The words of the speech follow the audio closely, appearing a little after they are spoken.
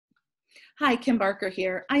Hi, Kim Barker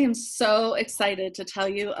here. I am so excited to tell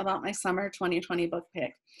you about my summer 2020 book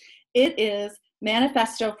pick. It is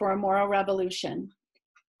Manifesto for a Moral Revolution,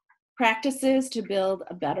 Practices to Build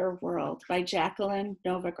a Better World by Jacqueline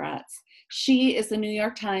Novogratz. She is the New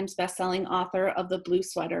York Times bestselling author of The Blue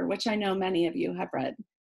Sweater, which I know many of you have read.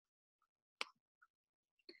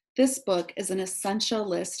 This book is an essential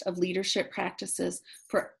list of leadership practices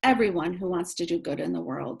for everyone who wants to do good in the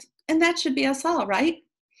world. And that should be us all, right?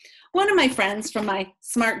 One of my friends from my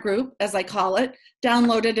SMART group, as I call it,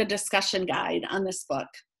 downloaded a discussion guide on this book.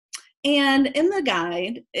 And in the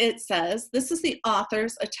guide, it says, this is the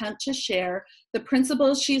author's attempt to share the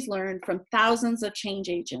principles she's learned from thousands of change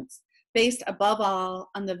agents, based above all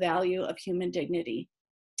on the value of human dignity.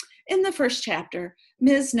 In the first chapter,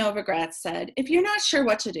 Ms.Novagratz said, if you're not sure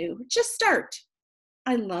what to do, just start.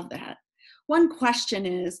 I love that. One question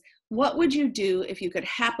is, what would you do if you could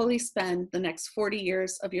happily spend the next 40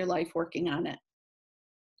 years of your life working on it?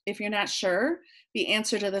 If you're not sure the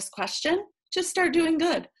answer to this question, just start doing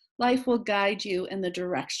good. Life will guide you in the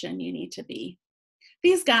direction you need to be.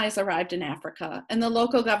 These guys arrived in Africa, and the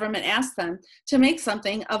local government asked them to make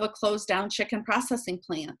something of a closed-down chicken processing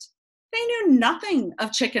plant. They knew nothing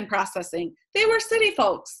of chicken processing. They were city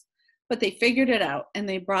folks. But they figured it out, and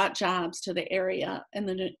they brought jobs to the area and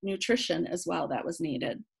the nutrition as well that was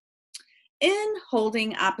needed. In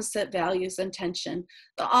Holding Opposite Values and Tension,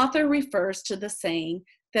 the author refers to the saying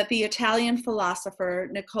that the Italian philosopher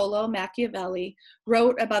Niccolò Machiavelli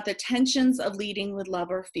wrote about the tensions of leading with love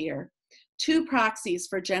or fear, two proxies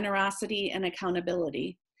for generosity and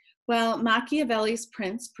accountability. While Machiavelli's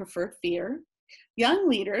prince preferred fear, young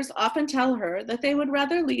leaders often tell her that they would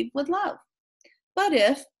rather lead with love. But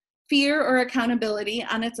if fear or accountability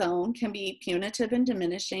on its own can be punitive and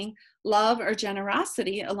diminishing, love or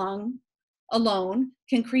generosity alone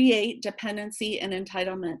can create dependency and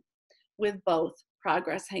entitlement. With both,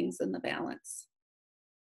 progress hangs in the balance.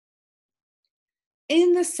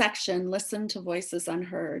 In the section, Listen to Voices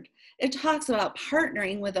Unheard, it talks about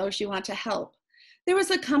partnering with those you want to help. There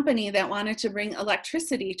was a company that wanted to bring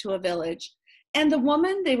electricity to a village, and the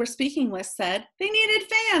woman they were speaking with said they needed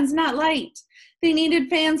fans, not light. They needed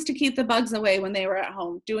fans to keep the bugs away when they were at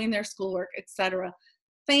home, doing their schoolwork, etc.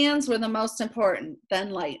 Fans were the most important,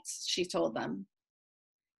 then lights, she told them.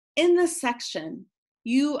 In this section,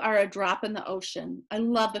 you are a drop in the ocean. I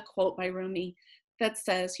love the quote by Rumi that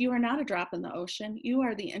says, you are not a drop in the ocean. You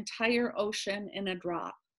are the entire ocean in a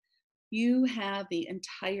drop. You have the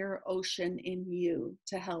entire ocean in you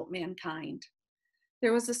to help mankind.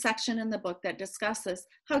 There was a section in the book that discusses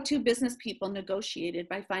how two business people negotiated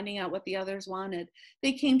by finding out what the others wanted.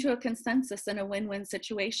 They came to a consensus in a win-win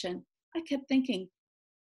situation. I kept thinking,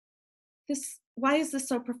 why is this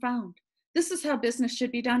so profound? This is how business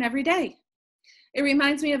should be done every day. It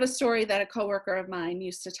reminds me of a story that a coworker of mine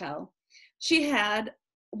used to tell. She had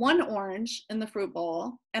one orange in the fruit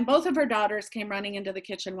bowl, and both of her daughters came running into the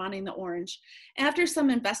kitchen wanting the orange. After some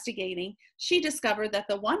investigating, she discovered that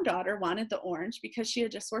the one daughter wanted the orange because she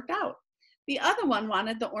had just worked out. The other one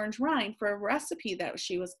wanted the orange rind for a recipe that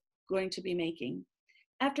she was going to be making.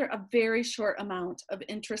 After a very short amount of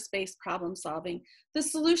interest-based problem solving, the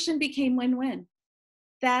solution became win-win.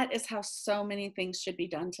 That is how so many things should be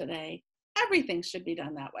done today. Everything should be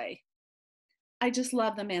done that way. I just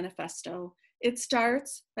love the manifesto. It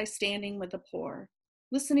starts by standing with the poor,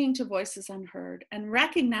 listening to voices unheard, and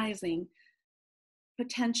recognizing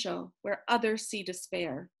potential where others see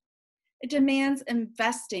despair. It demands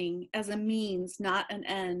investing as a means, not an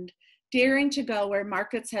end, daring to go where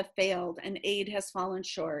markets have failed and aid has fallen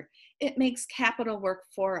short. It makes capital work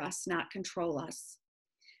for us, not control us.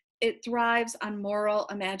 It thrives on moral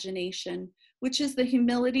imagination, which is the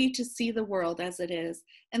humility to see the world as it is,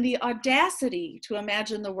 and the audacity to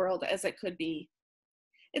imagine the world as it could be.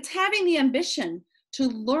 It's having the ambition to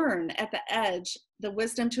learn at the edge, the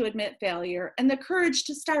wisdom to admit failure, and the courage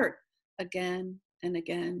to start again and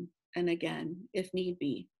again and again, if need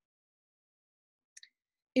be.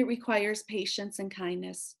 It requires patience and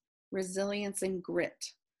kindness, resilience and grit,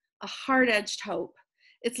 a hard-edged hope.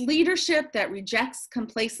 It's leadership that rejects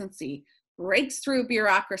complacency, breaks through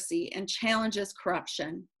bureaucracy, and challenges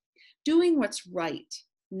corruption. Doing what's right,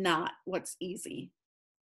 not what's easy.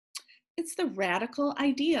 It's the radical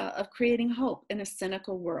idea of creating hope in a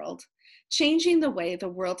cynical world, changing the way the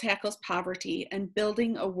world tackles poverty and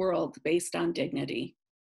building a world based on dignity.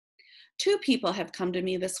 Two people have come to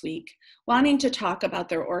me this week wanting to talk about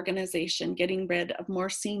their organization getting rid of more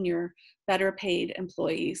senior, better paid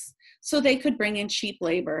employees so they could bring in cheap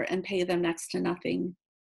labor and pay them next to nothing.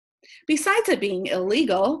 Besides it being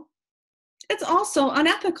illegal, it's also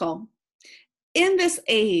unethical. In this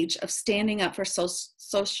age of standing up for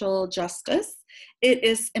social justice, it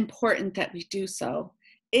is important that we do so.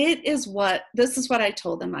 This is what I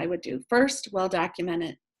told them I would do. First, well document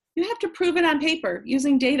it. You have to prove it on paper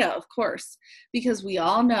using data, of course, because we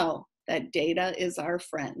all know that data is our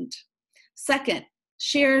friend. Second,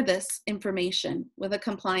 share this information with a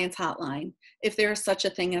compliance hotline if there is such a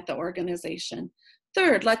thing at the organization.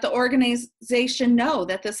 Third, let the organization know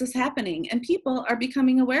that this is happening and people are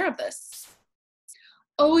becoming aware of this.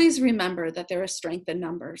 Always remember that there is strength in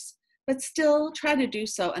numbers, but still try to do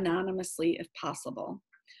so anonymously if possible.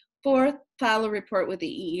 Fourth, file a report with the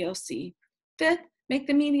EEOC. Fifth, make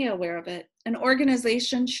the media aware of it. An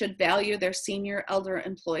organization should value their senior elder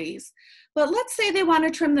employees, but let's say they want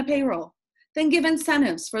to trim the payroll. Then give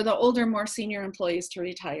incentives for the older, more senior employees to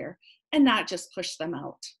retire and not just push them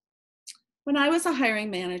out. When I was a hiring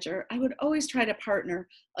manager, I would always try to partner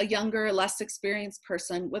a younger, less experienced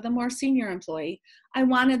person with a more senior employee. I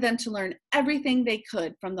wanted them to learn everything they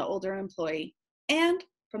could from the older employee and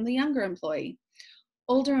from the younger employee.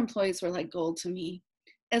 Older employees were like gold to me.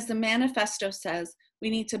 As the manifesto says, we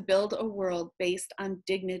need to build a world based on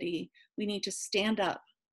dignity. We need to stand up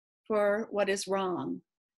for what is wrong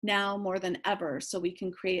now more than ever so we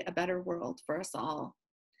can create a better world for us all.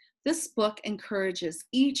 This book encourages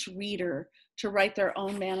each reader to write their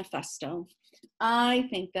own manifesto. I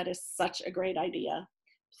think that is such a great idea.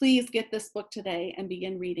 Please get this book today and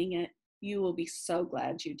begin reading it. You will be so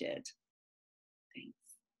glad you did. Thanks.